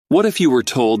What if you were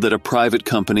told that a private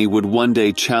company would one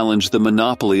day challenge the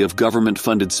monopoly of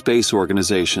government-funded space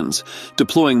organizations,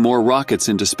 deploying more rockets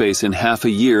into space in half a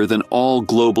year than all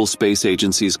global space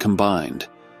agencies combined?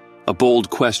 A bold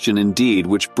question indeed,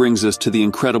 which brings us to the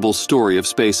incredible story of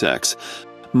SpaceX.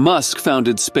 Musk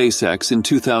founded SpaceX in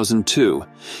 2002.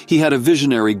 He had a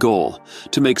visionary goal: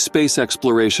 to make space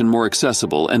exploration more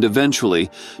accessible and eventually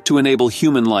to enable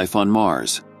human life on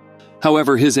Mars.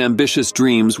 However, his ambitious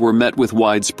dreams were met with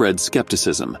widespread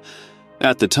skepticism.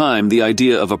 At the time, the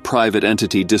idea of a private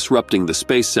entity disrupting the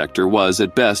space sector was,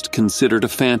 at best, considered a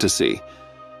fantasy.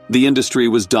 The industry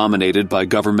was dominated by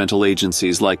governmental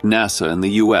agencies like NASA in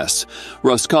the US,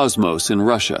 Roscosmos in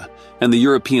Russia, and the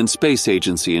European Space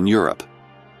Agency in Europe.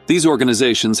 These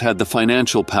organizations had the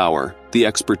financial power, the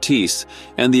expertise,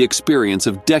 and the experience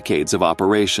of decades of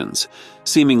operations,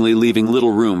 seemingly leaving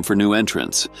little room for new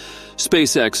entrants.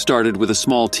 SpaceX started with a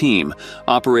small team,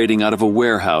 operating out of a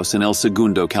warehouse in El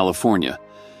Segundo, California.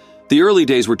 The early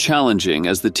days were challenging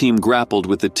as the team grappled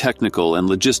with the technical and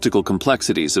logistical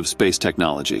complexities of space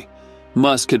technology.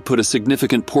 Musk had put a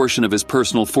significant portion of his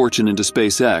personal fortune into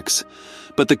SpaceX,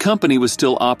 but the company was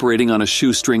still operating on a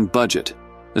shoestring budget,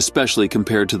 especially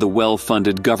compared to the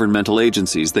well-funded governmental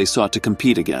agencies they sought to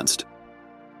compete against.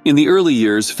 In the early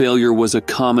years, failure was a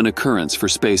common occurrence for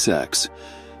SpaceX.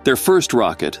 Their first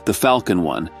rocket, the Falcon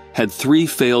 1, had 3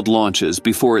 failed launches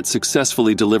before it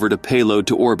successfully delivered a payload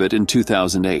to orbit in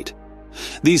 2008.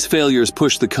 These failures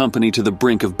pushed the company to the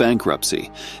brink of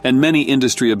bankruptcy, and many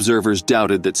industry observers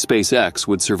doubted that SpaceX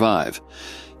would survive.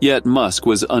 Yet Musk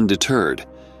was undeterred.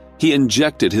 He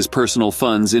injected his personal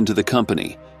funds into the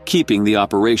company, keeping the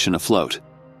operation afloat.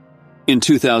 In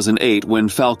 2008, when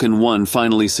Falcon 1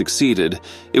 finally succeeded,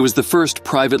 it was the first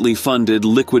privately funded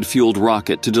liquid-fueled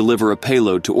rocket to deliver a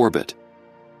payload to orbit.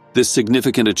 This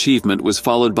significant achievement was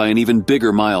followed by an even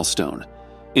bigger milestone.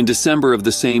 In December of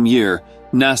the same year,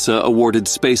 NASA awarded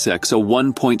SpaceX a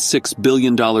 $1.6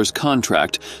 billion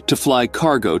contract to fly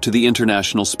cargo to the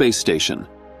International Space Station.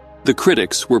 The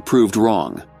critics were proved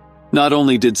wrong. Not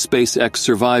only did SpaceX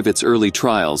survive its early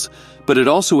trials, but it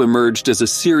also emerged as a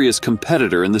serious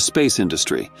competitor in the space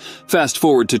industry. Fast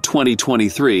forward to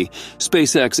 2023,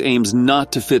 SpaceX aims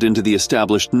not to fit into the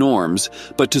established norms,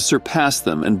 but to surpass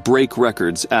them and break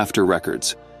records after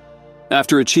records.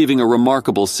 After achieving a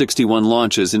remarkable 61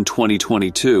 launches in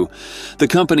 2022, the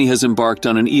company has embarked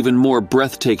on an even more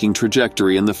breathtaking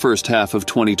trajectory in the first half of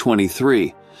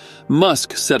 2023.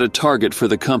 Musk set a target for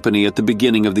the company at the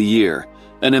beginning of the year: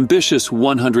 an ambitious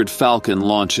 100 Falcon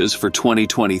launches for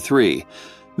 2023.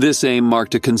 This aim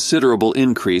marked a considerable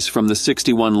increase from the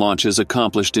 61 launches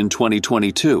accomplished in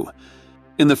 2022.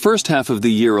 In the first half of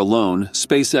the year alone,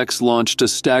 SpaceX launched a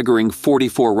staggering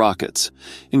 44 rockets,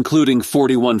 including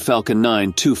 41 Falcon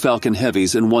 9, 2 Falcon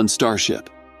Heavies, and 1 Starship.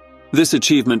 This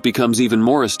achievement becomes even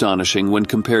more astonishing when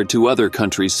compared to other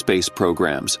countries' space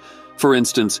programs. For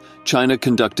instance, China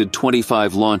conducted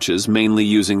 25 launches mainly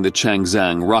using the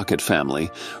Chang'e rocket family,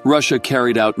 Russia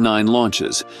carried out 9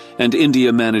 launches, and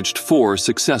India managed 4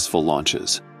 successful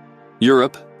launches.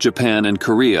 Europe, Japan, and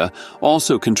Korea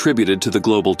also contributed to the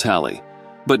global tally,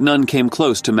 but none came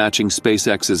close to matching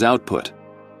SpaceX's output.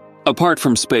 Apart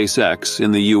from SpaceX,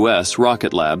 in the US,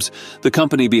 Rocket Labs, the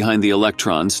company behind the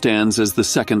Electron, stands as the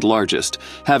second largest,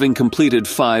 having completed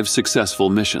 5 successful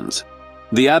missions.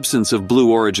 The absence of Blue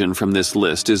Origin from this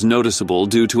list is noticeable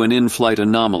due to an in-flight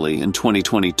anomaly in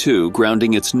 2022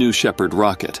 grounding its New Shepard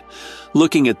rocket.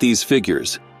 Looking at these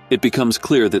figures, it becomes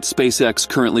clear that SpaceX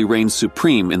currently reigns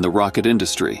supreme in the rocket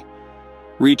industry.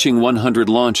 Reaching 100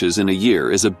 launches in a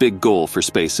year is a big goal for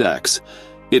SpaceX.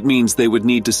 It means they would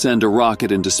need to send a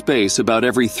rocket into space about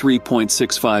every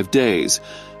 3.65 days.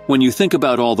 When you think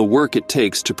about all the work it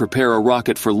takes to prepare a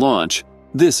rocket for launch,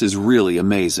 this is really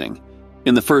amazing.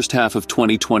 In the first half of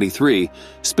 2023,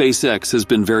 SpaceX has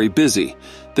been very busy.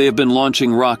 They have been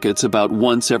launching rockets about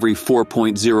once every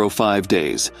 4.05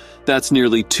 days. That's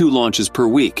nearly 2 launches per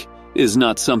week, is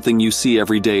not something you see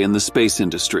every day in the space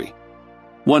industry.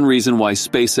 One reason why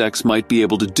SpaceX might be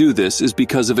able to do this is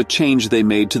because of a change they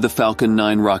made to the Falcon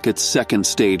 9 rocket's second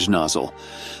stage nozzle.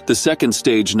 The second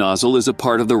stage nozzle is a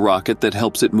part of the rocket that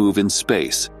helps it move in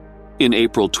space. In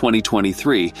April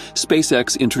 2023,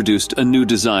 SpaceX introduced a new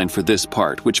design for this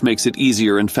part, which makes it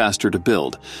easier and faster to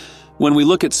build. When we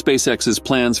look at SpaceX's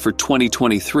plans for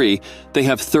 2023, they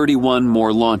have 31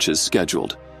 more launches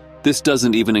scheduled. This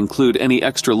doesn't even include any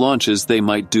extra launches they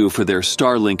might do for their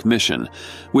Starlink mission,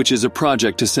 which is a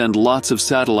project to send lots of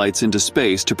satellites into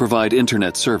space to provide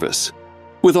internet service.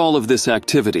 With all of this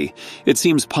activity, it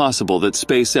seems possible that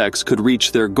SpaceX could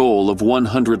reach their goal of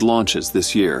 100 launches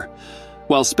this year.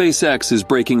 While SpaceX is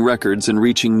breaking records and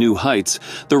reaching new heights,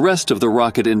 the rest of the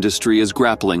rocket industry is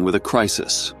grappling with a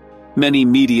crisis. Many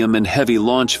medium and heavy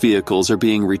launch vehicles are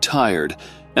being retired,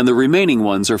 and the remaining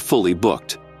ones are fully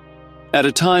booked. At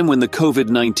a time when the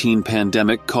COVID-19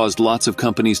 pandemic caused lots of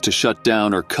companies to shut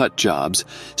down or cut jobs,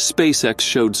 SpaceX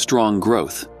showed strong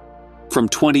growth. From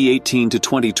 2018 to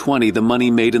 2020, the money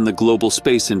made in the global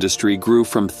space industry grew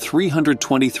from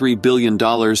 $323 billion to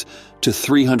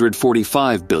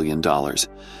 $345 billion.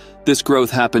 This growth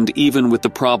happened even with the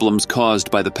problems caused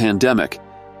by the pandemic,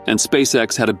 and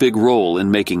SpaceX had a big role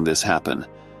in making this happen.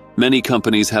 Many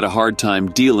companies had a hard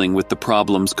time dealing with the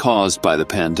problems caused by the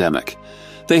pandemic.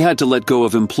 They had to let go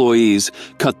of employees,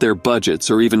 cut their budgets,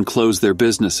 or even close their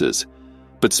businesses.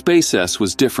 But SpaceX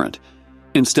was different.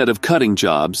 Instead of cutting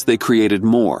jobs, they created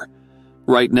more.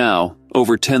 Right now,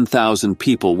 over 10,000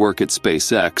 people work at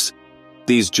SpaceX.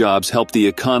 These jobs help the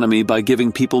economy by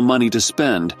giving people money to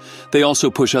spend. They also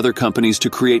push other companies to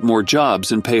create more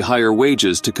jobs and pay higher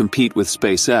wages to compete with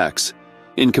SpaceX.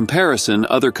 In comparison,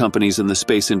 other companies in the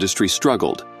space industry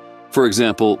struggled. For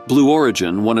example, Blue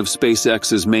Origin, one of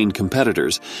SpaceX's main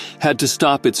competitors, had to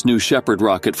stop its New Shepard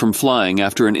rocket from flying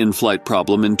after an in-flight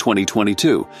problem in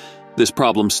 2022. This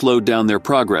problem slowed down their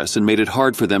progress and made it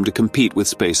hard for them to compete with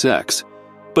SpaceX.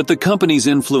 But the company's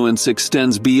influence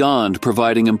extends beyond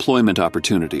providing employment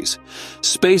opportunities.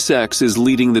 SpaceX is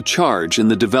leading the charge in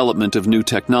the development of new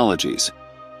technologies.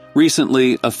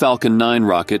 Recently, a Falcon 9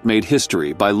 rocket made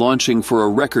history by launching for a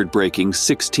record-breaking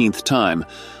 16th time,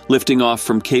 lifting off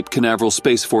from Cape Canaveral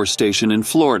Space Force Station in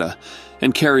Florida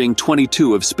and carrying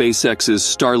 22 of SpaceX's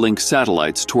Starlink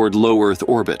satellites toward low Earth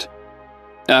orbit.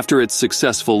 After its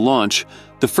successful launch,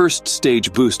 the first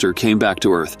stage booster came back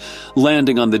to Earth,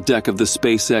 landing on the deck of the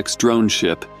SpaceX drone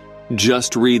ship.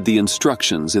 Just read the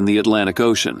instructions in the Atlantic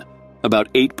Ocean,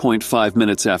 about 8.5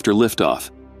 minutes after liftoff.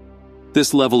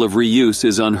 This level of reuse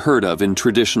is unheard of in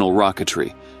traditional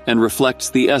rocketry and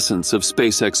reflects the essence of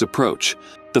SpaceX's approach.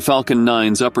 The Falcon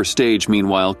 9's upper stage,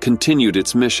 meanwhile, continued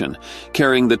its mission,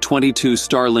 carrying the 22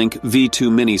 Starlink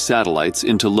V2 mini satellites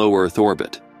into low Earth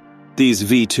orbit. These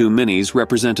V2 minis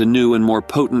represent a new and more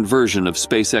potent version of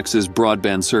SpaceX's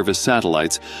broadband service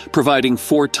satellites, providing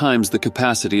 4 times the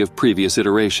capacity of previous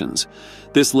iterations.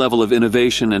 This level of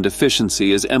innovation and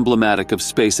efficiency is emblematic of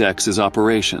SpaceX's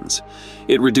operations.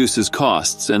 It reduces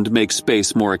costs and makes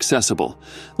space more accessible,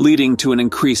 leading to an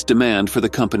increased demand for the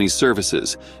company's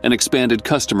services, an expanded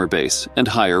customer base, and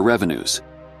higher revenues.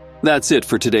 That's it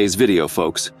for today's video,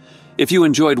 folks. If you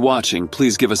enjoyed watching,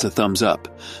 please give us a thumbs up.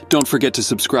 Don't forget to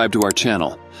subscribe to our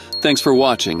channel. Thanks for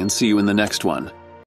watching and see you in the next one.